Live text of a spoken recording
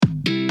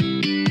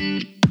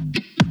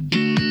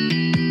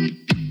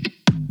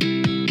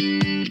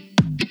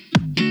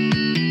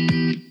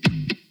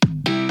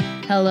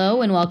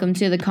Hello and welcome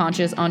to the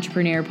Conscious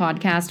Entrepreneur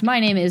Podcast. My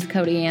name is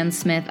Cody Ann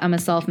Smith. I'm a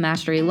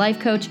self-mastery life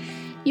coach.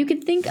 You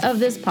could think of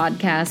this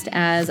podcast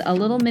as a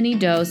little mini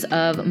dose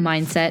of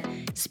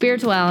mindset,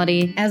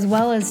 spirituality, as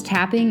well as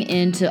tapping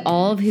into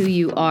all of who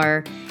you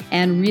are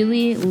and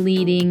really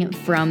leading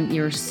from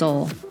your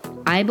soul.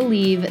 I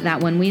believe that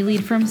when we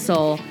lead from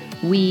soul,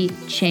 we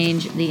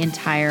change the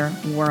entire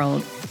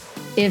world.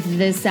 If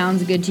this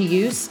sounds good to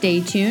you,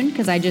 stay tuned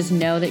because I just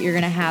know that you're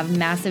going to have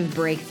massive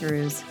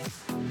breakthroughs.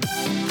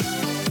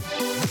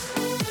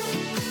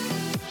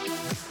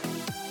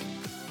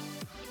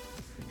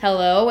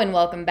 Hello and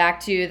welcome back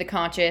to the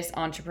Conscious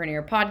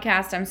Entrepreneur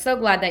Podcast. I'm so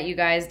glad that you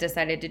guys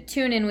decided to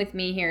tune in with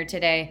me here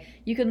today.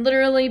 You could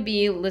literally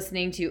be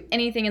listening to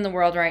anything in the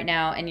world right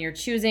now and you're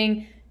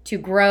choosing to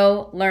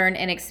grow, learn,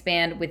 and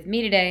expand with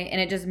me today, and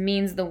it just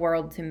means the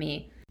world to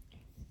me.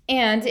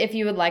 And if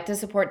you would like to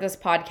support this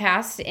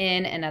podcast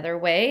in another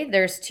way,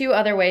 there's two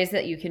other ways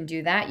that you can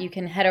do that. You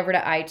can head over to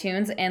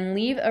iTunes and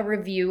leave a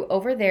review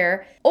over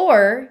there,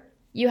 or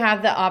you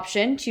have the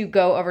option to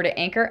go over to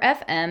Anchor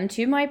FM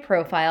to my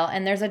profile,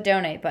 and there's a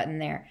donate button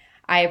there.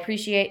 I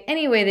appreciate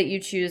any way that you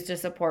choose to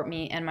support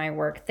me and my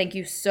work. Thank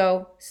you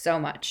so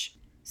much.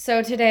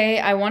 So today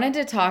I wanted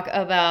to talk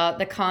about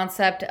the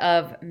concept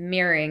of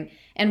mirroring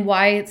and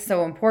why it's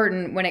so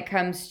important when it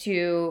comes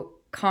to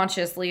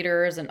conscious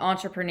leaders and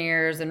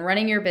entrepreneurs and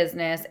running your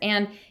business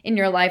and in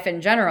your life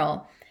in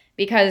general.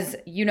 Because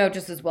you know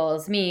just as well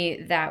as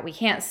me that we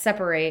can't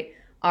separate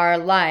our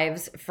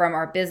lives from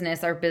our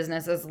business. Our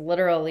business is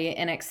literally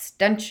an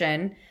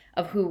extension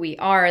of who we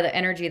are, the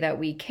energy that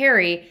we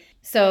carry.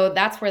 So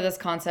that's where this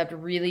concept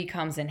really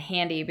comes in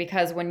handy,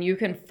 because when you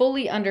can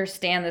fully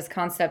understand this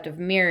concept of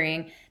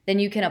mirroring, then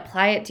you can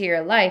apply it to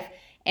your life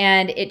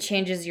and it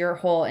changes your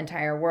whole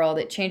entire world.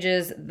 It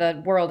changes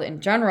the world in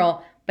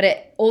general, but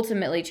it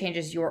ultimately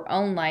changes your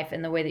own life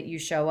and the way that you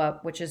show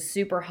up, which is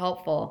super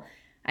helpful,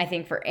 I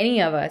think, for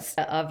any of us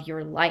of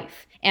your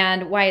life.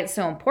 And why it's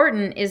so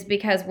important is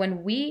because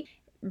when we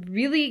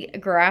really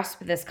grasp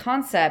this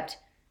concept,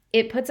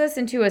 it puts us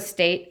into a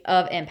state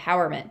of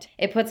empowerment.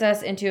 It puts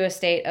us into a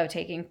state of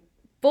taking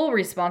full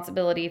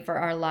responsibility for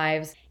our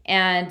lives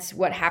and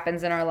what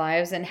happens in our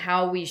lives and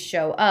how we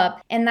show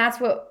up. And that's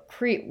what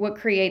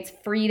creates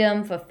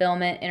freedom,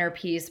 fulfillment, inner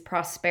peace,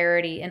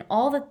 prosperity, and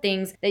all the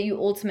things that you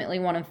ultimately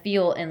want to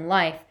feel in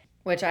life,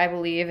 which I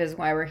believe is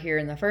why we're here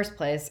in the first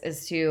place,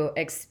 is to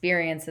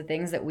experience the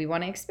things that we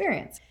want to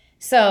experience.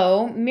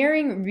 So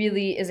mirroring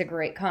really is a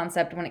great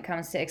concept when it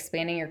comes to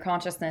expanding your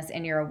consciousness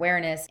and your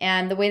awareness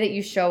and the way that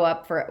you show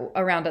up for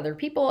around other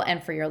people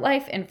and for your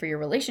life and for your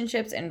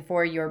relationships and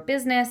for your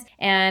business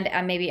and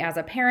maybe as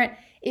a parent.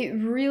 It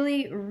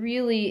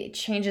really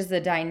changes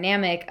the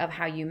dynamic of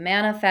how you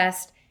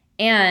manifest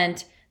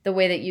and the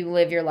way that you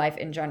live your life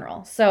in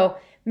general. So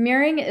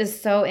mirroring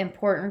is so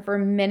important for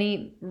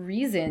many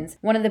reasons.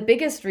 One of the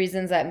biggest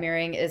reasons that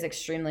mirroring is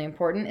extremely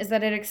important is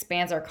that it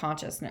expands our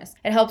consciousness.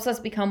 It helps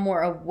us become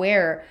more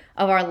aware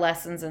of our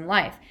lessons in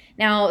life.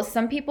 Now,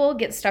 some people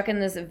get stuck in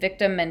this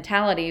victim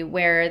mentality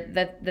where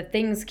the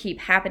things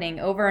keep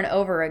happening over and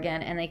over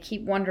again, and they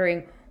keep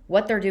wondering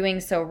what they're doing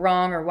so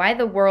wrong or why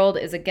the world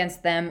is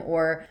against them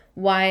or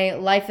why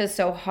life is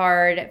so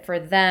hard for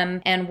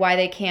them and why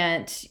they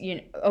can't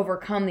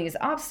overcome these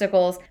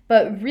obstacles.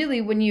 But really,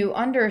 when you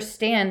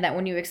understand that,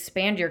 when you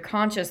expand your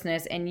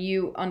consciousness and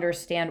you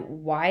understand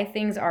why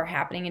things are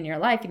happening in your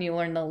life and you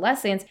learn the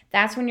lessons,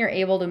 that's when you're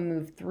able to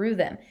move through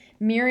them.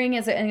 Mirroring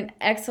is an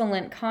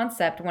excellent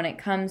concept when it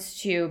comes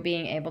to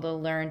being able to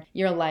learn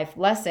your life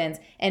lessons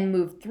and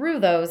move through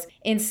those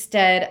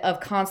instead of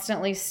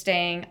constantly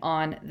staying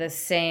on the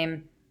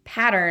same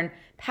pattern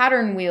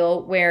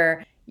wheel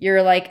where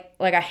you're like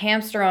a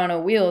hamster on a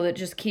wheel that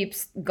just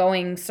keeps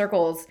going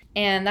circles.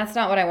 And that's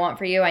not what I want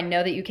for you. I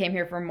know that you came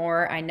here for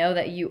more. I know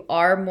that you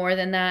are more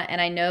than that.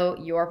 And I know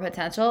your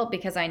potential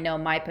because I know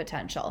my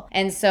potential.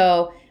 And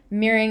so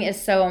mirroring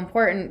is so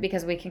important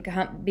because we can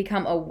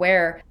become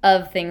aware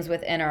of things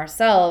within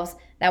ourselves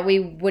that we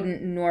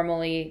wouldn't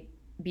normally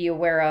be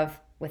aware of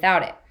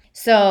without it.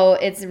 So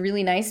it's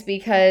really nice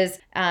because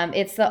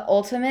it's the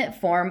ultimate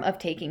form of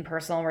taking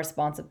personal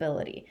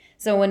responsibility.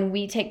 So when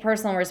we take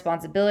personal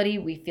responsibility,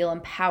 we feel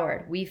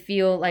empowered. We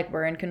feel like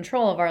we're in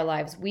control of our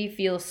lives. We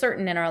feel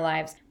certain in our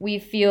lives. We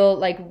feel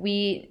like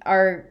we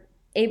are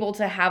able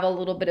to have a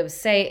little bit of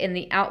say in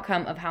the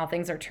outcome of how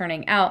things are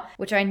turning out,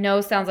 which I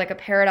know sounds like a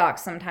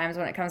paradox sometimes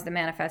when it comes to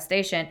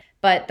manifestation,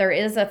 but there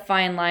is a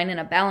fine line and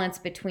a balance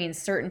between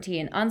certainty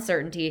and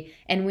uncertainty,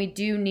 and we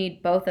do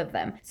need both of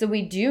them. So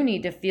we do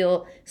need to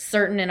feel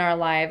certain in our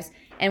lives,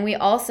 and we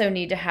also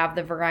need to have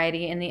the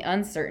variety in the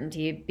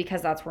uncertainty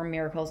because that's where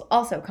miracles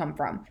also come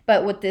from.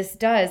 But what this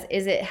does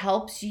is it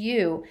helps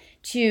you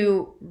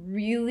to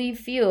really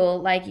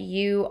feel like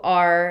you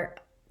are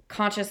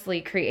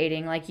consciously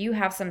creating, like you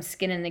have some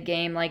skin in the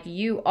game, like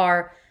you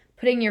are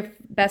putting your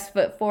best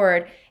foot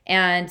forward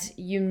And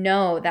you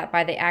know that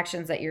by the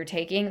actions that you're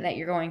taking, that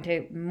you're going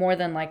to more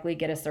than likely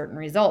get a certain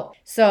result.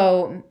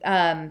 So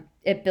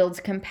it builds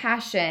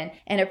compassion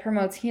and it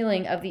promotes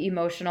healing of the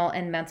emotional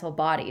and mental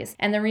bodies.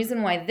 And the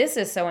reason why this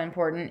is so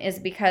important is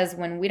because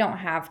when we don't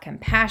have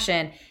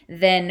compassion,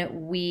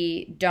 then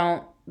we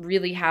don't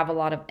really have a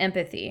lot of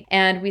empathy.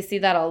 And we see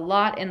that a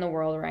lot in the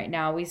world right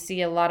now. We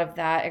see a lot of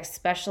that,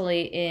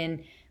 especially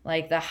in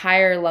like the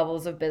higher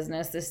levels of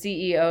business, the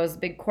CEOs,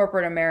 big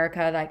corporate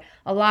America. Like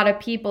a lot of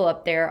people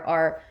up there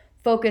are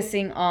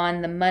focusing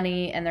on the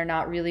money and they're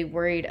not really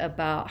worried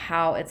about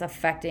how it's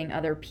affecting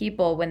other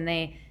people when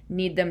they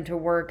need them to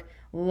work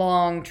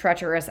long,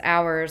 treacherous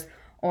hours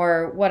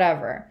or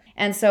whatever.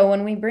 And so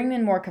when we bring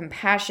in more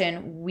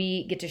compassion,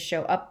 we get to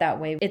show up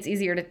that way. It's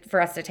easier for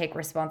us to take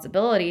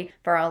responsibility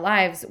for our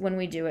lives when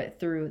we do it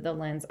through the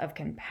lens of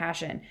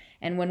compassion.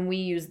 And when we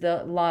use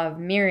the law of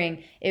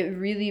mirroring, it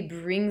really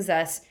brings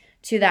us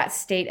to that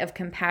state of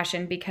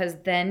compassion, because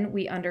then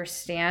we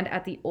understand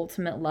at the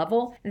ultimate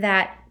level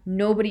that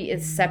nobody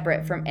is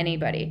separate from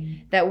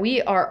anybody, that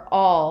we are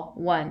all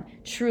one,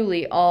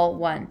 truly all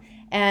one.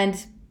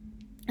 And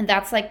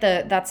that's like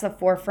that's the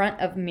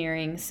forefront of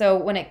mirroring. So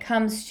when it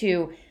comes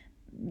to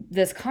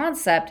this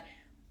concept,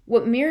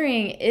 what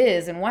mirroring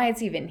is and why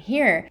it's even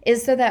here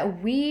is so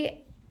that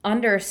we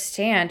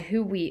understand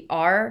who we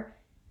are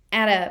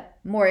at a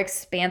more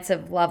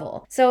expansive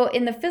level. So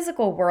in the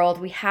physical world,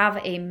 we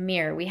have a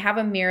mirror. We have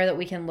a mirror that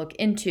we can look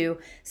into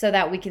so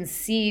that we can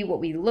see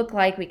what we look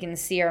like. We can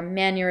see our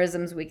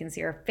mannerisms. We can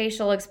see our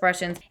facial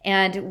expressions,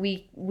 and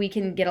we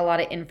can get a lot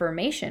of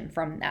information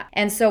from that.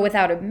 And so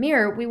without a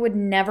mirror, we would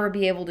never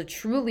be able to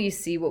truly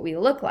see what we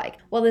look like.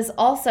 Well, this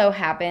also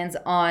happens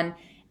on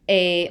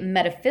a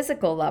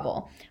metaphysical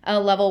level, a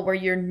level where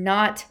you're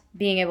not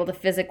being able to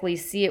physically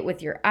see it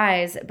with your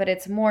eyes, but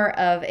it's more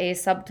of a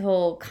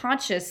subtle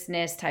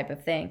consciousness type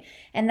of thing.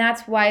 And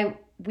that's why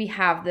we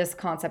have this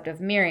concept of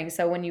mirroring.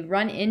 So when you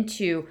run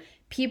into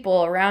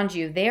people around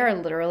you, they are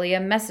literally a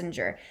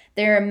messenger.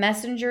 They're a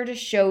messenger to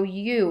show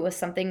you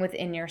something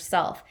within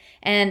yourself.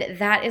 And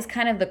that is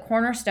kind of the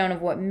cornerstone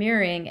of what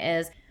mirroring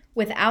is.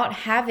 Without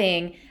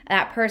having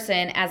that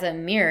person as a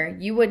mirror,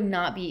 you would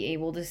not be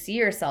able to see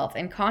yourself,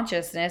 and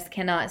consciousness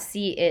cannot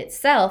see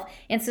itself.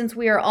 And since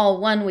we are all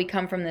one, we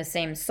come from the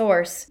same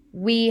source,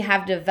 we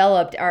have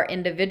developed our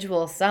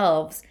individual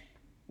selves,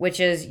 which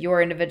is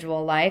your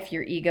individual life,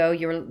 your ego,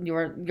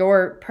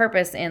 your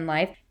purpose in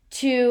life,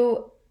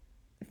 to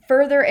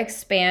further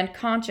expand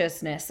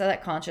consciousness so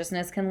that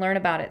consciousness can learn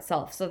about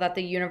itself, so that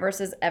the universe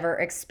is ever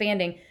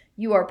expanding.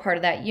 You are part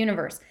of that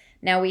universe.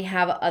 Now we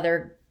have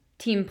other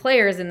team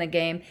players in the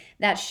game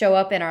that show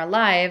up in our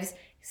lives,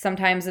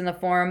 sometimes in the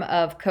form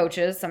of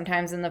coaches,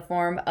 sometimes in the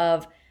form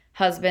of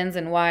husbands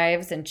and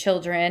wives and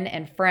children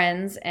and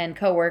friends and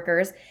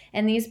coworkers.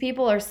 And these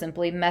people are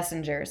simply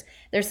messengers.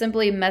 They're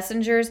simply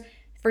messengers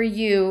for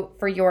you,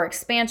 for your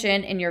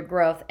expansion and your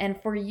growth,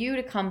 and for you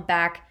to come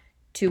back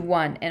to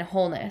one and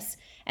wholeness.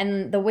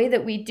 And the way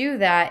that we do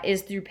that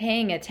is through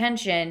paying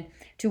attention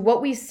to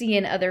what we see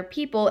in other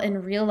people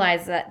and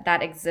realize that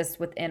that exists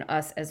within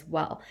us as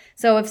well.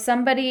 So if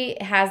somebody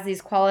has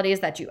these qualities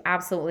that you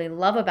absolutely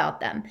love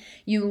about them,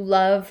 you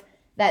love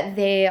that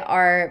they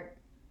are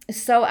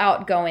so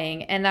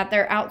outgoing and that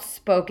they're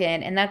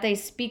outspoken and that they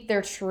speak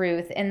their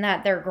truth and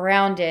that they're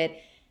grounded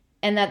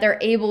and that they're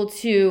able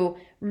to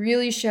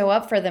really show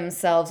up for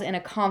themselves in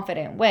a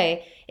confident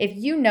way. If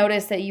you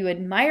notice that you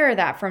admire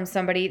that from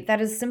somebody, that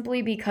is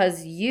simply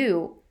because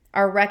you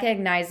are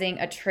recognizing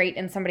a trait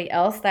in somebody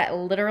else that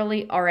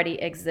literally already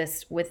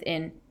exists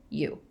within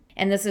you.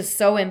 And this is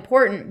so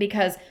important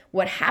because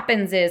what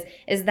happens is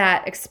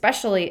that,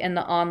 especially in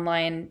the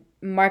online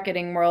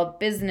marketing world,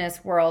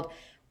 business world,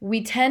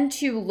 we tend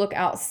to look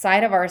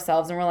outside of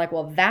ourselves and we're like,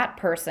 well, that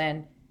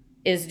person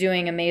is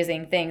doing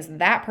amazing things.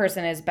 That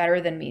person is better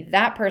than me.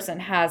 That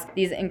person has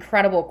these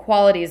incredible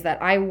qualities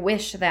that I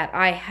wish that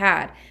I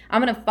had.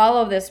 I'm going to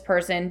follow this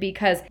person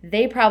because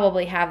they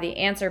probably have the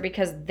answer,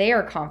 because they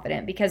are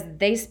confident, because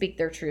they speak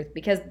their truth,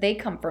 because they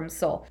come from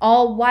soul.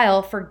 All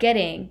while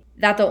forgetting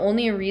that the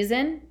only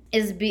reason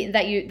is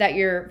that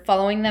you're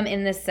following them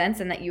in this sense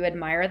and that you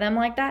admire them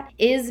like that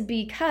is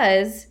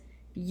because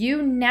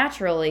you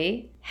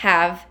naturally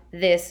have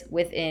this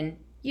within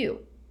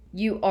you.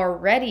 You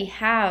already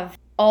have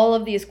all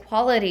of these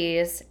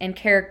qualities and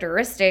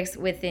characteristics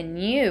within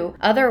you.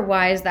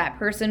 Otherwise, that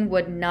person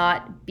would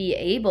not be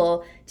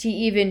able to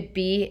even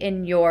be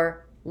in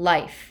your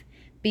life,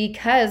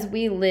 because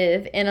we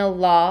live in a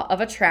law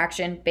of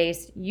attraction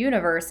based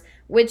universe,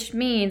 which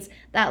means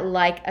that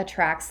like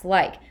attracts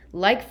like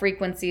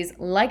frequencies,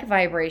 like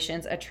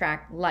vibrations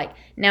attract like.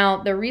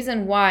 Now, the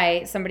reason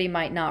why somebody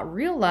might not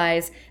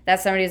realize that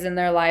somebody's in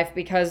their life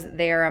because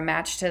they are a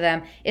match to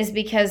them is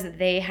because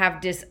they have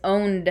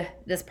disowned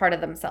this part of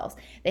themselves.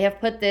 They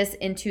have put this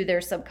into their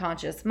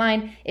subconscious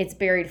mind. It's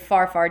buried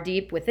far, far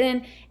deep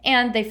within,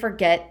 and they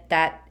forget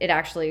that it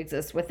actually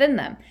exists within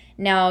them.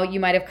 Now,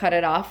 you might have cut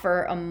it off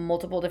for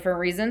multiple different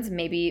reasons.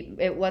 Maybe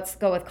let's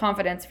go with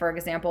confidence, for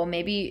example.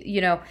 Maybe,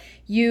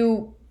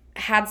 you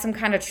had some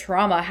kind of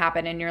trauma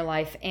happen in your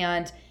life,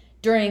 and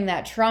during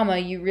that trauma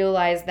you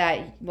realized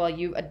that, well,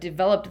 you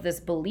developed this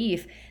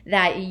belief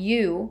that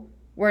you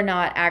were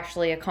not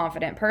actually a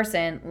confident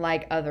person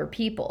like other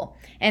people.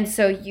 And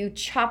so you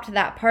chopped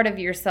that part of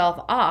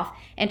yourself off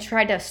and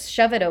tried to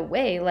shove it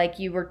away, like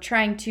you were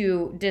trying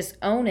to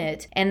disown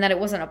it and that it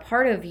wasn't a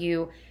part of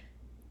you,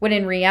 when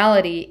in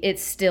reality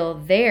it's still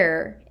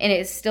there and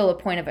it's still a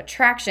point of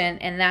attraction.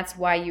 And that's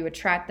why you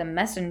attract the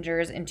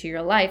messengers into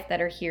your life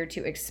that are here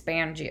to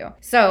expand you.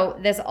 So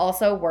this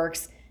also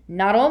works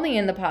not only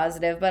in the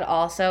positive, but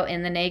also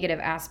in the negative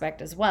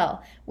aspect as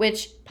well,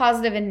 which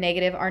positive and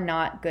negative are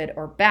not good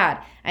or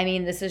bad. I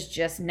mean, this is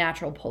just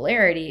natural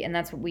polarity, and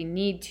that's what we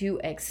need to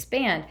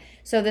expand.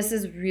 So this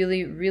is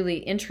really, really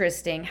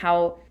interesting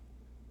how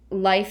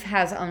life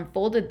has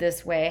unfolded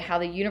this way, how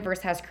the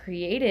universe has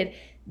created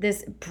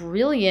this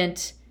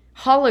brilliant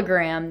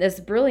hologram,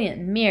 this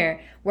brilliant mirror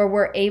where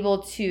we're able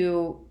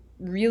to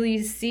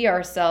really see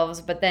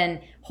ourselves, but then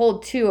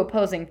hold two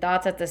opposing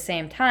thoughts at the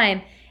same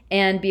time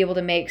and be able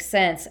to make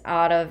sense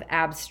out of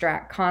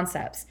abstract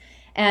concepts.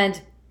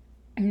 And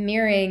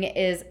mirroring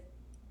is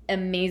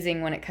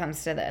amazing when it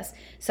comes to this.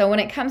 So when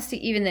it comes to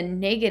even the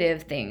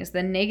negative things,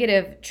 the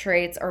negative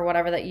traits or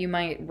whatever that you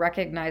might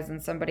recognize in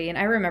somebody, and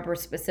I remember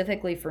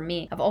specifically for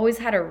me, I've always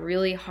had a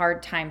really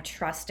hard time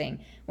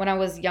trusting. When I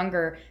was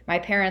younger, my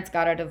parents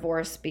got a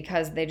divorce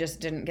because they just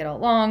didn't get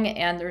along,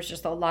 and there's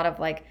just a lot of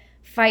like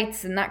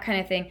fights and that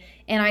kind of thing.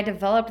 And I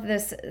developed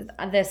this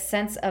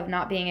sense of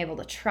not being able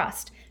to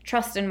trust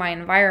in my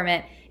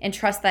environment and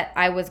trust that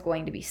I was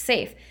going to be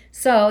safe.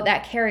 So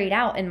that carried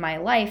out in my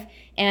life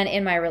and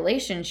in my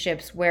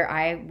relationships where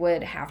I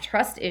would have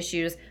trust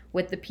issues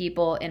with the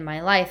people in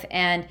my life.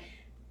 And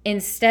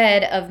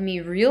instead of me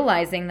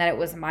realizing that it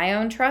was my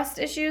own trust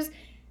issues,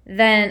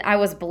 then I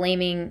was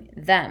blaming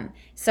them.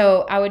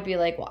 So I would be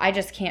like, well, I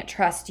just can't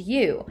trust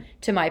you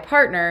to my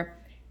partner.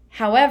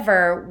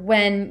 However,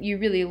 when you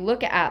really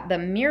look at the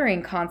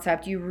mirroring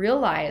concept, you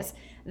realize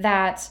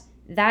that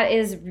that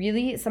is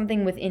really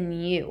something within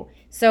you.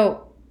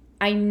 So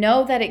I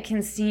know that it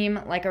can seem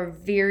like a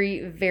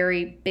very,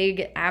 very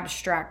big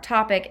abstract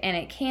topic, and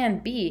it can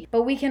be,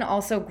 but we can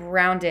also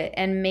ground it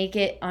and make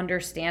it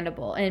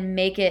understandable and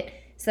make it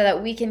so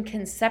that we can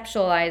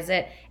conceptualize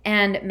it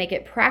and make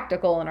it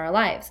practical in our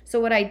lives. So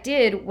what I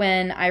did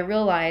when I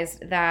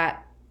realized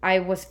that I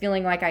was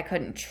feeling like I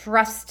couldn't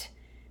trust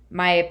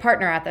my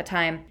partner at the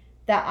time,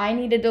 that I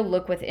needed to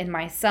look within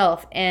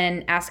myself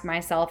and ask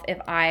myself if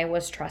I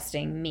was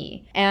trusting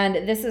me.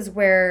 And this is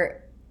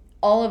where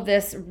all of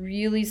this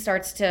really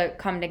starts to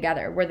come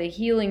together, where the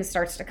healing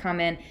starts to come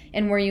in,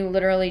 and where you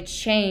literally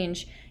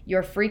change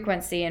your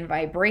frequency and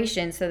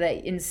vibration so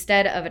that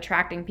instead of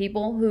attracting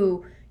people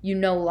who you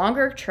no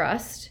longer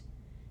trust,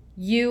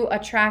 you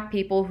attract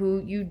people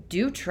who you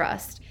do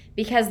trust,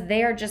 because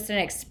they are just an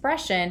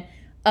expression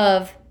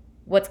of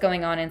what's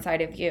going on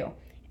inside of you.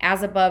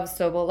 As above,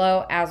 so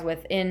below, as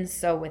within,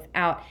 so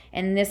without.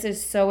 And this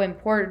is so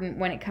important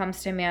when it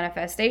comes to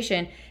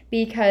manifestation,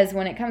 because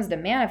when it comes to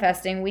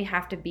manifesting, we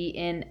have to be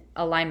in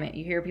alignment.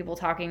 You hear people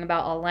talking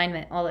about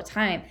alignment all the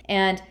time.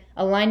 And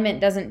alignment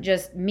doesn't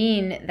just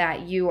mean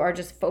that you are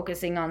just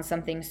focusing on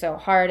something so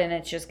hard and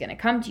it's just going to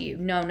come to you.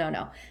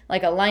 No.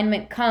 Like,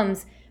 alignment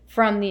comes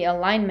from the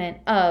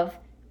alignment of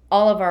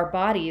all of our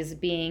bodies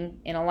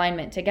being in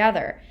alignment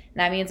together.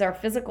 That means our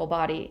physical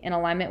body in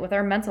alignment with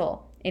our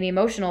mental, an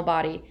emotional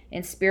body,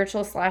 and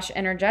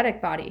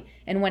spiritual/energetic body.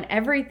 And when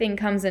everything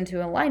comes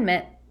into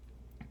alignment,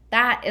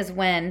 that is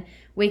when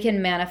we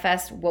can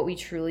manifest what we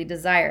truly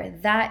desire.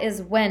 That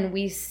is when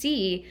we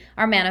see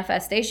our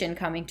manifestation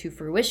coming to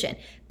fruition.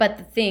 But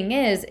the thing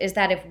is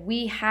that if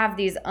we have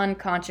these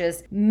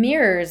unconscious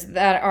mirrors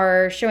that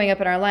are showing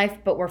up in our life,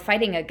 but we're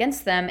fighting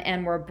against them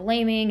and we're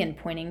blaming and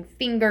pointing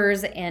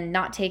fingers and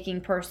not taking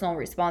personal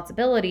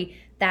responsibility,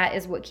 that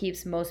is what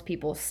keeps most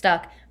people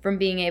stuck from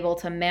being able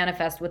to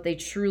manifest what they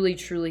truly,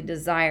 truly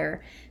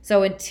desire.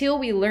 So until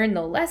we learn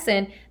the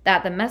lesson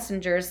that the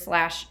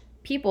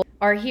messengers/people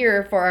are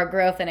here for our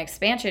growth and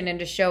expansion and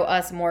to show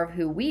us more of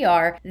who we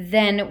are,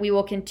 then we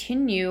will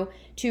continue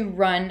to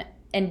run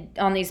and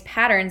on these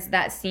patterns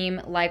that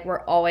seem like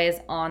we're always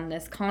on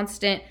this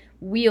constant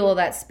wheel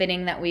that's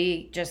spinning that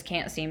we just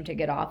can't seem to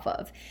get off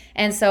of.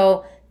 And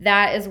so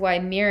that is why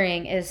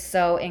mirroring is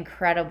so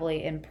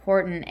incredibly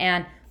important.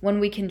 And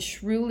when we can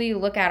truly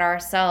look at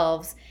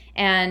ourselves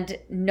and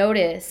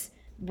notice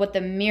what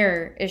the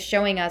mirror is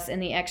showing us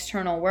in the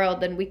external world,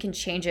 then we can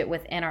change it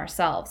within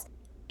ourselves.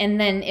 And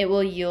then it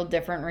will yield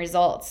different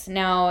results.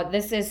 Now,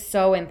 this is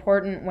so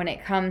important when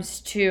it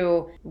comes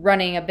to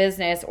running a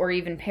business or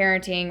even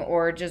parenting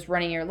or just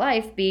running your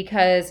life,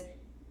 because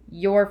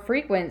your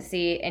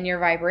frequency and your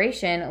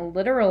vibration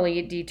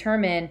literally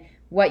determine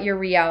what your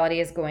reality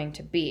is going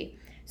to be.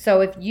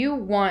 So if you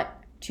want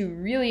to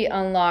really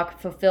unlock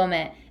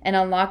fulfillment and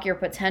unlock your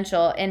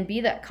potential and be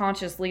that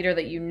conscious leader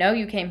that you know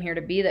you came here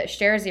to be, that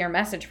shares your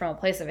message from a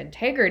place of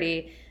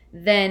integrity,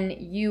 then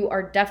you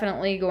are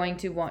definitely going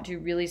to want to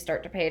really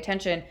start to pay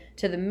attention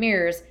to the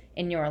mirrors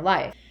in your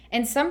life.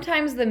 And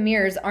sometimes the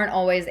mirrors aren't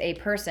always a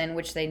person,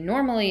 which they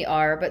normally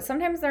are, but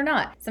sometimes they're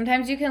not.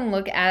 Sometimes you can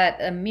look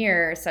at a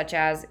mirror such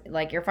as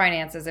like your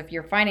finances. If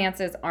your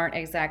finances aren't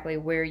exactly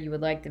where you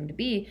would like them to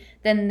be,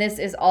 then this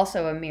is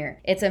also a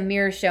mirror. It's a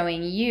mirror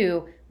showing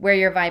you where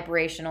you're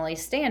vibrationally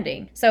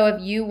standing. So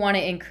if you want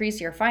to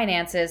increase your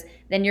finances,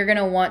 then you're going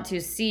to want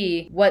to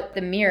see what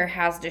the mirror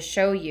has to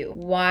show you.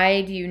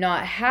 Why do you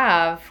not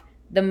have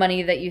the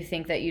money that you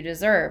think that you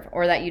deserve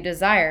or that you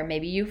desire?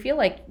 Maybe you feel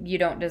like you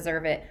don't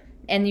deserve it,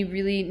 and you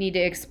really need to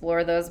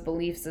explore those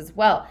beliefs as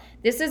well.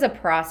 This is a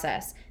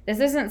process. This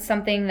isn't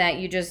something that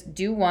you just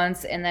do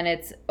once and then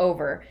it's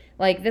over.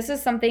 Like, this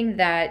is something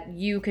that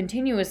you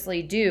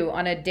continuously do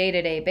on a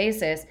day-to-day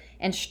basis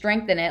and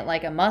strengthen it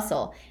like a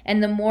muscle.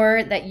 And the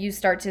more that you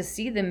start to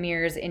see the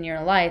mirrors in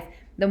your life,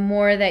 the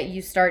more that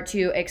you start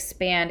to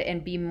expand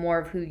and be more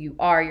of who you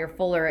are, your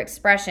fuller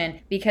expression,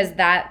 because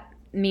that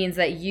means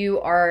that you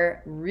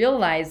are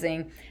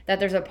realizing that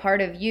there's a part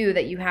of you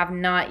that you have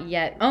not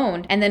yet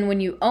owned. And then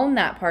when you own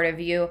that part of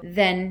you,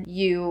 then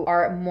you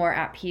are more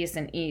at peace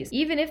and ease.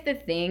 Even if the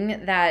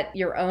thing that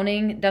you're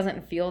owning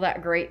doesn't feel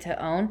that great to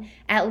own,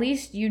 at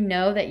least you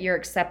know that you're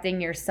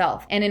accepting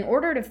yourself. And in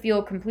order to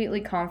feel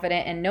completely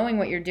confident and knowing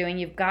what you're doing,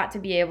 you've got to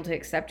be able to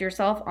accept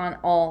yourself on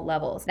all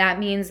levels. That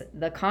means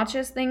the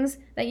conscious things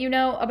that you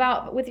know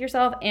about with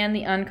yourself and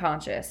the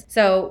unconscious.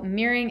 So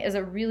mirroring is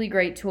a really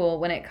great tool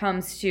when it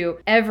comes to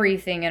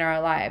everything in our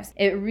lives.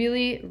 It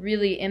really,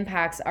 really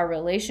impacts our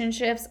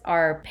relationships,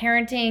 our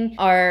parenting,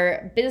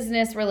 our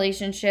business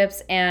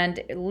relationships,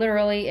 and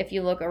literally, if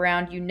you look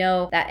around, you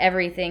know that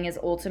everything is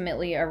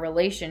ultimately a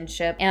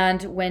relationship.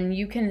 And when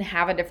you can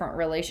have a different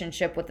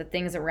relationship with the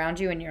things around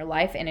you in your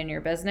life and in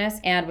your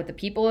business and with the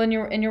people in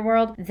your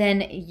world,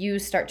 then you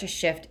start to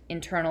shift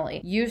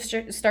internally. You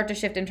start to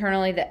shift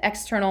internally. The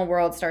external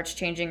world starts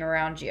changing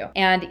around you,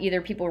 and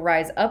either people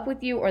rise up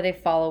with you or they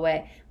fall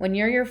away. When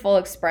you're your full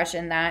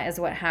expression, that is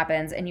what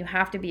happens, and you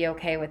have to be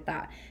okay with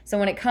that. So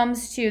when it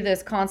comes to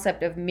this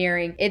concept of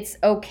mirroring, it's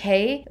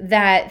okay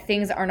that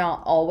things are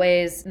not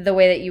always the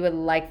way that you would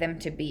like them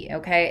to be,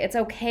 okay? It's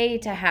okay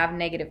to have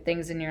negative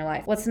things in your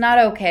life. What's not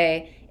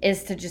okay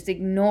is to just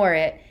ignore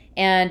it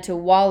and to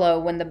wallow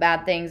when the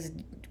bad things,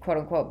 quote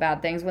unquote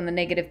bad things, when the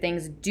negative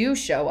things do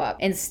show up,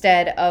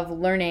 instead of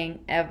learning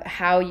of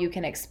how you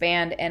can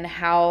expand and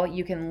how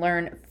you can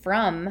learn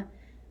from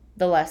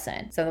the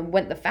lesson. So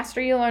when the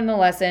faster you learn the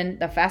lesson,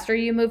 the faster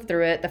you move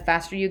through it, the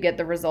faster you get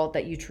the result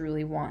that you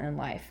truly want in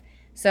life.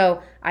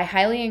 So I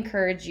highly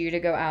encourage you to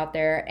go out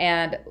there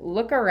and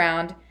look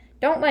around.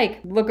 Don't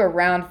look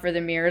around for the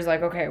mirrors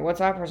like, okay, what's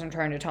that person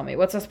trying to tell me?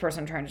 What's this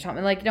person trying to tell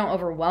me? Like, don't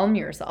overwhelm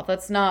yourself.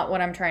 That's not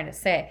what I'm trying to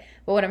say.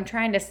 But what I'm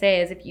trying to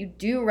say is if you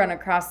do run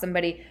across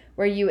somebody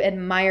where you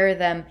admire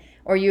them,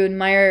 or you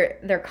admire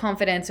their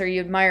confidence, or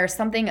you admire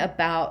something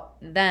about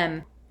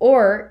them,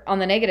 or on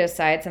the negative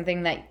side,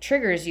 something that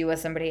triggers you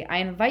with somebody, I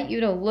invite you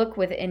to look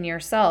within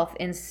yourself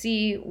and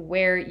see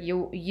where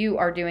you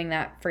are doing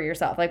that for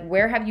yourself. Like,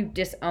 where have you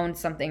disowned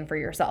something for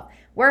yourself?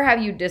 Where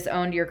have you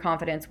disowned your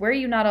confidence? Where are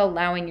you not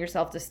allowing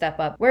yourself to step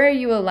up? Where are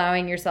you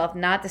allowing yourself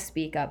not to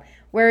speak up?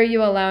 Where are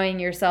you allowing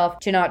yourself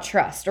to not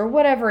trust, or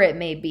whatever it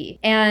may be?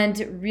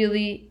 And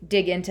really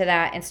dig into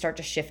that and start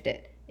to shift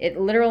it. It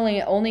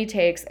literally only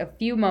takes a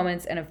few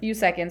moments and a few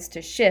seconds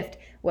to shift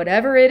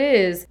whatever it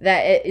is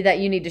that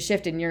you need to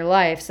shift in your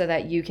life so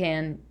that you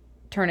can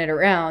turn it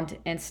around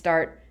and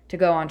start to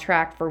go on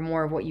track for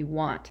more of what you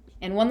want.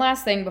 And one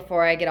last thing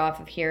before I get off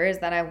of here is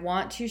that I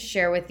want to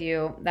share with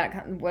you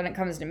that when it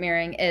comes to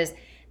mirroring is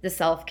the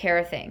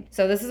self-care thing.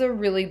 So this is a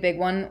really big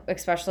one,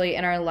 especially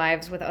in our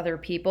lives with other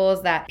people,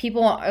 is that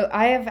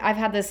I've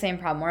had the same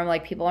problem where I'm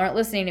like, people aren't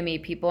listening to me,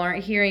 people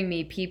aren't hearing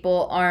me,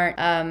 people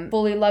aren't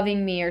fully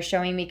loving me or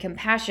showing me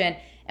compassion.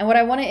 And what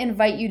I want to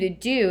invite you to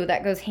do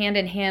that goes hand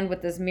in hand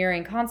with this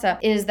mirroring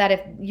concept is that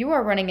if you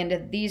are running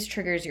into these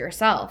triggers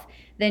yourself,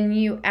 then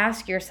you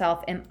ask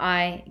yourself, am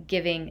I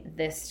giving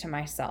this to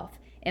myself?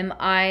 Am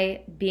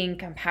I being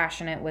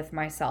compassionate with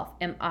myself?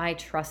 Am I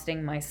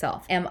trusting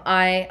myself? Am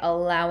I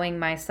allowing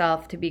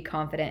myself to be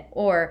confident?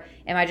 Or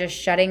am I just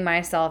shutting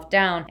myself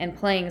down and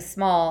playing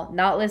small,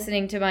 not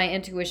listening to my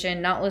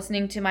intuition, not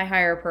listening to my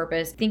higher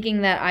purpose,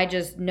 thinking that I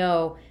just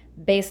know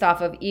based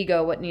off of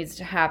ego what needs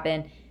to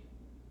happen?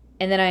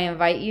 And then I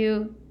invite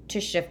you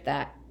to shift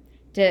that.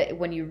 To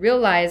when you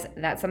realize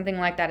that something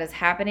like that is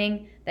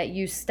happening, that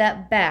you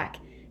step back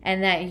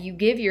and that you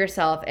give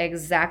yourself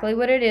exactly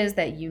what it is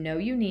that you know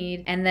you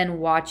need, and then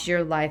watch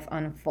your life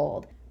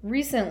unfold.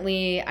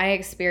 Recently, I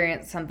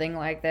experienced something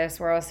like this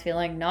where I was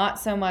feeling not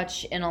so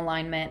much in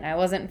alignment. I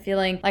wasn't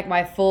feeling like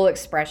my full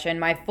expression,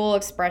 my full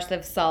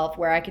expressive self,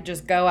 where I could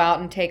just go out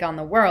and take on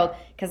the world,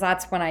 because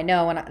that's when I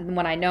know,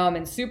 when I know I'm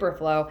in super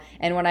flow,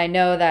 and when I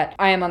know that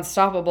I am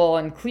unstoppable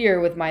and clear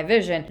with my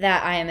vision,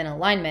 that I am in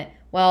alignment.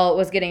 Well, it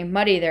was getting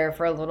muddy there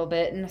for a little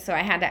bit, and so I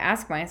had to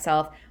ask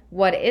myself,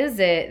 what is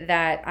it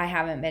that I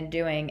haven't been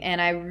doing? And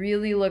I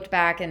really looked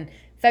back and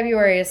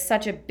February is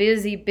such a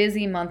busy,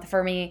 busy month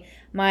for me.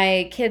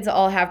 My kids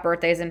all have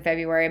birthdays in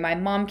February. My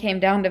mom came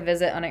down to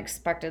visit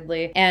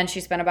unexpectedly, and she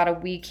spent about a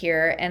week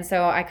here. And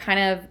so I kind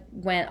of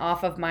went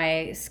off of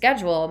my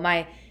schedule,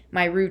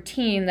 my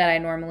routine that I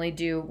normally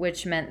do,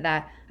 which meant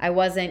that I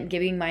wasn't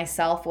giving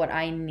myself what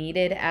I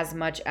needed as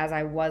much as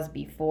I was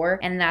before.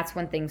 And that's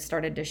when things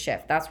started to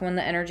shift. That's when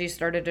the energy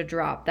started to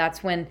drop.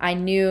 That's when I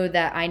knew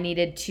that I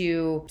needed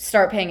to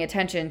start paying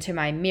attention to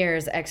my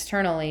mirrors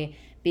externally,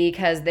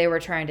 because they were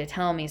trying to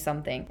tell me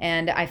something.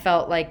 And I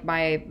felt like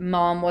my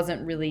mom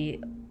wasn't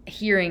really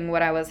hearing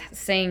what I was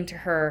saying to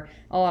her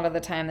a lot of the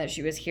time that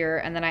she was here.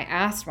 And then I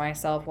asked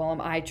myself, well,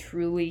 am I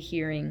truly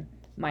hearing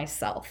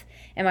myself?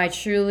 Am I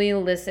truly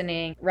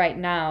listening right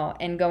now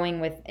and going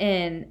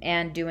within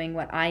and doing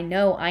what I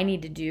know I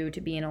need to do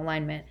to be in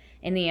alignment?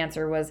 And the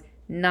answer was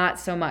not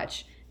so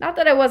much. Not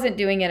that I wasn't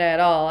doing it at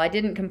all. I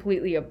didn't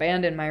completely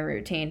abandon my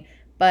routine,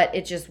 but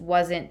it just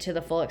wasn't to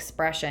the full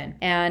expression.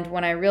 And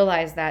when I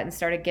realized that and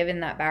started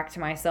giving that back to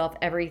myself,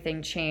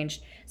 everything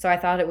changed. So I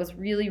thought it was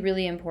really,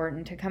 really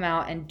important to come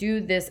out and do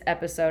this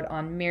episode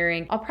on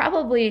mirroring. I'll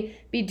probably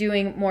be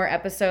doing more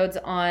episodes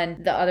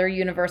on the other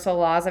universal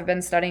laws. I've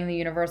been studying the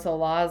universal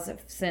laws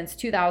since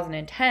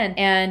 2010.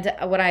 And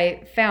what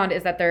I found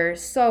is that they're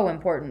so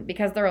important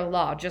because they're a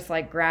law, just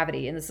like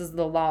gravity. And this is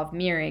the law of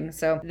mirroring.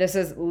 So this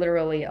is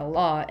literally a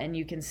law, and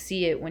you can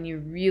see it when you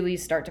really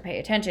start to pay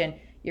attention.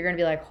 You're going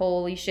to be like,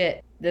 holy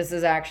shit, this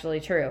is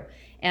actually true.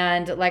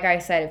 And like I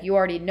said, if you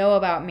already know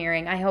about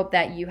mirroring, I hope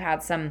that you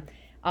had some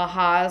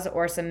ahas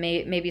or some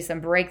maybe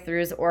some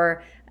breakthroughs,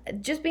 or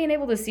just being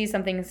able to see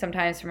something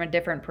sometimes from a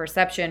different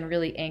perception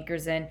really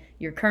anchors in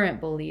your current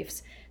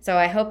beliefs. So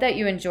I hope that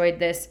you enjoyed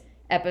this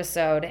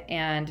episode.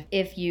 And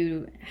if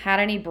you had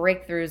any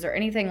breakthroughs or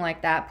anything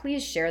like that,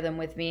 please share them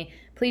with me.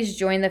 Please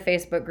join the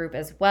Facebook group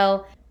as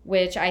well,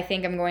 which I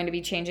think I'm going to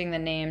be changing the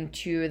name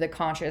to the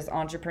Conscious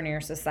Entrepreneur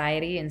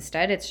Society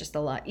instead. It's just a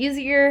lot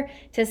easier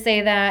to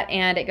say that,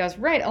 and it goes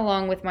right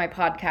along with my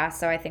podcast,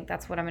 so I think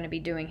that's what I'm going to be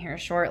doing here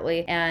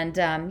shortly. And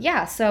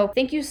so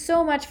thank you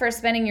so much for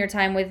spending your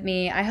time with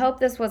me. I hope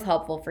this was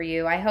helpful for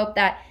you. I hope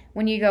that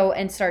when you go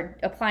and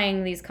start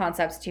applying these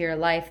concepts to your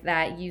life,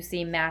 that you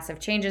see massive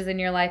changes in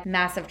your life,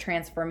 massive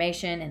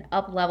transformation and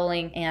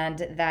up-leveling,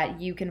 and that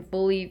you can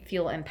fully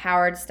feel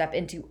empowered, step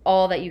into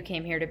all that you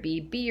came here to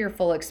be your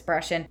full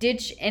expression,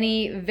 ditch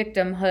any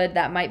victimhood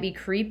that might be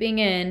creeping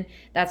in.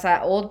 That's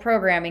that old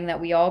programming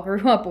that we all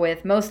grew up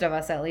with, most of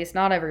us at least,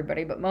 not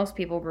everybody, but most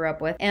people grew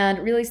up with, and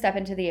really step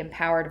into the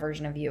empowered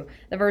version of you,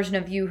 the version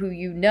of you who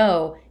you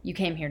know you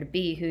came here to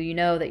be, who you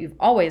know that you've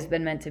always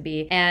been meant to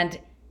be, and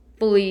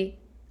fully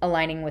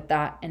aligning with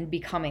that and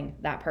becoming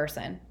that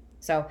person.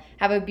 So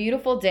have a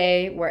beautiful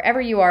day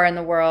wherever you are in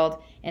the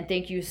world, and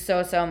thank you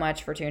so, so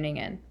much for tuning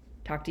in.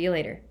 Talk to you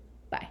later.